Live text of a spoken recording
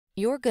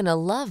You're gonna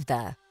love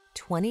the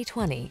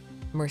 2020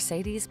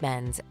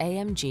 Mercedes-Benz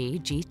AMG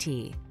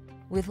GT.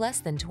 With less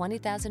than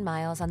 20,000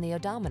 miles on the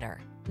odometer,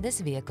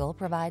 this vehicle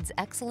provides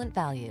excellent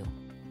value.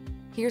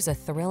 Here's a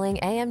thrilling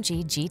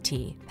AMG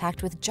GT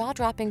packed with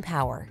jaw-dropping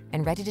power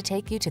and ready to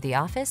take you to the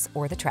office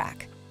or the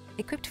track.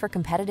 Equipped for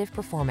competitive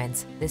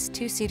performance, this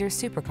two-seater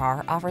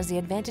supercar offers the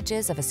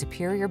advantages of a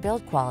superior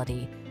build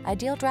quality,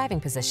 ideal driving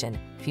position,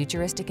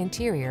 futuristic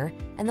interior,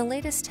 and the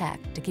latest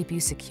tech to keep you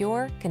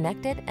secure,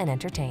 connected, and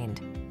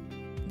entertained.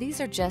 These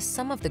are just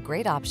some of the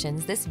great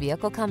options this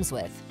vehicle comes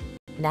with: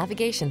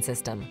 navigation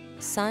system,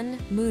 sun,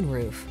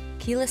 moonroof,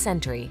 keyless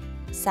entry,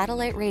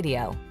 satellite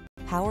radio,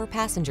 power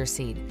passenger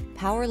seat,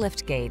 power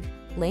liftgate,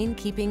 lane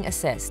keeping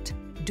assist,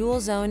 dual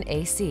zone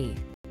AC,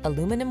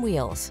 aluminum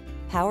wheels,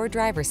 power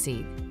driver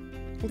seat.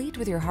 Lead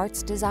with your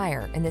heart's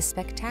desire in this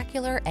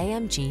spectacular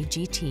AMG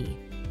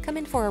GT. Come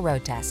in for a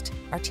road test.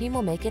 Our team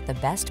will make it the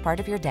best part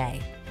of your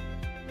day.